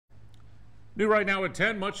New right now at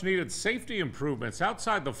 10, much needed safety improvements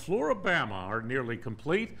outside the Flora-Bama are nearly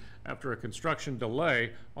complete after a construction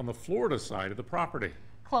delay on the Florida side of the property.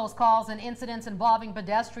 Close calls and incidents involving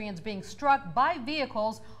pedestrians being struck by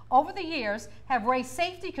vehicles over the years have raised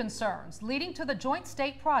safety concerns, leading to the joint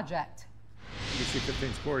state project. NBC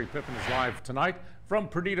 15's Corey Pippen is live tonight from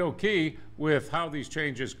Perdido Key with how these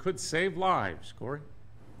changes could save lives. Corey?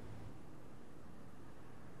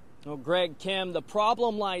 Well, Greg, Kim, the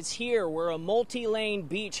problem lies here where a multi-lane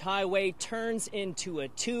beach highway turns into a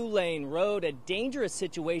two-lane road, a dangerous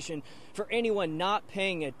situation for anyone not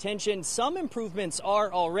paying attention. Some improvements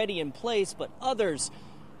are already in place, but others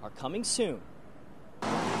are coming soon.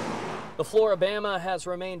 The Flora-Bama has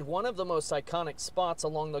remained one of the most iconic spots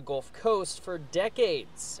along the Gulf Coast for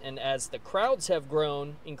decades. And as the crowds have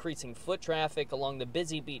grown, increasing foot traffic along the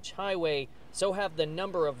busy beach highway, so have the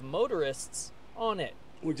number of motorists on it.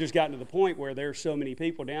 We've just gotten to the point where there's so many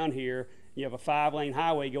people down here. You have a 5-lane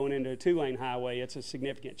highway going into a 2-lane highway. It's a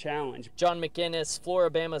significant challenge. John McInnes,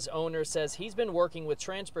 Flora-Bama's owner, says he's been working with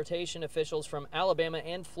transportation officials from Alabama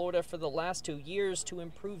and Florida for the last 2 years to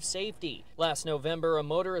improve safety. Last November, a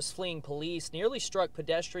motorist fleeing police nearly struck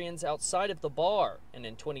pedestrians outside of the bar. And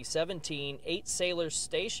in 2017, 8 sailors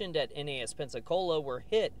stationed at NAS Pensacola were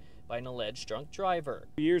hit by an alleged drunk driver.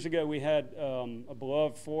 Years ago, we had a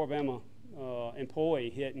beloved Flora-Bama employee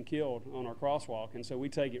hit and killed on our crosswalk, and so we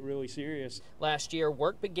take it really serious. Last year,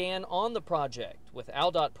 work began on the project, with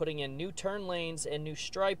AlDOT putting in new turn lanes and new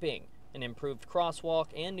striping. An improved crosswalk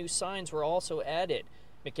and new signs were also added.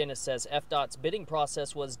 McInnes says FDOT's bidding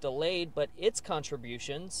process was delayed, but its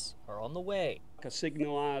contributions are on the way. A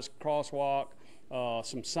signalized crosswalk,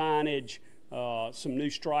 some signage, some new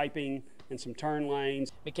striping, and some turn lanes.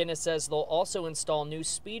 McInnes says they'll also install new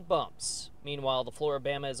speed bumps. Meanwhile, the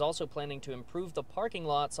Flora-Bama is also planning to improve the parking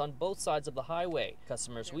lots on both sides of the highway.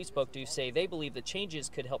 Customers we spoke to say they believe the changes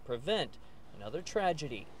could help prevent another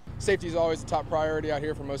tragedy. Safety is always a top priority out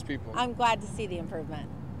here for most people. I'm glad to see the improvement.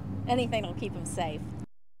 Anything will keep them safe.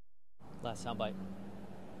 Last soundbite.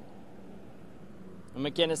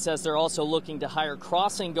 McInnes says they're also looking to hire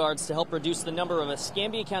crossing guards to help reduce the number of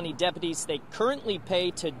Escambia County deputies they currently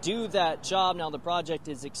pay to do that job. Now the project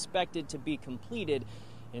is expected to be completed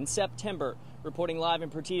in September. Reporting live in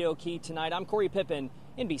Perdido Key tonight, I'm Corey Pippen,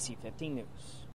 NBC 15 News.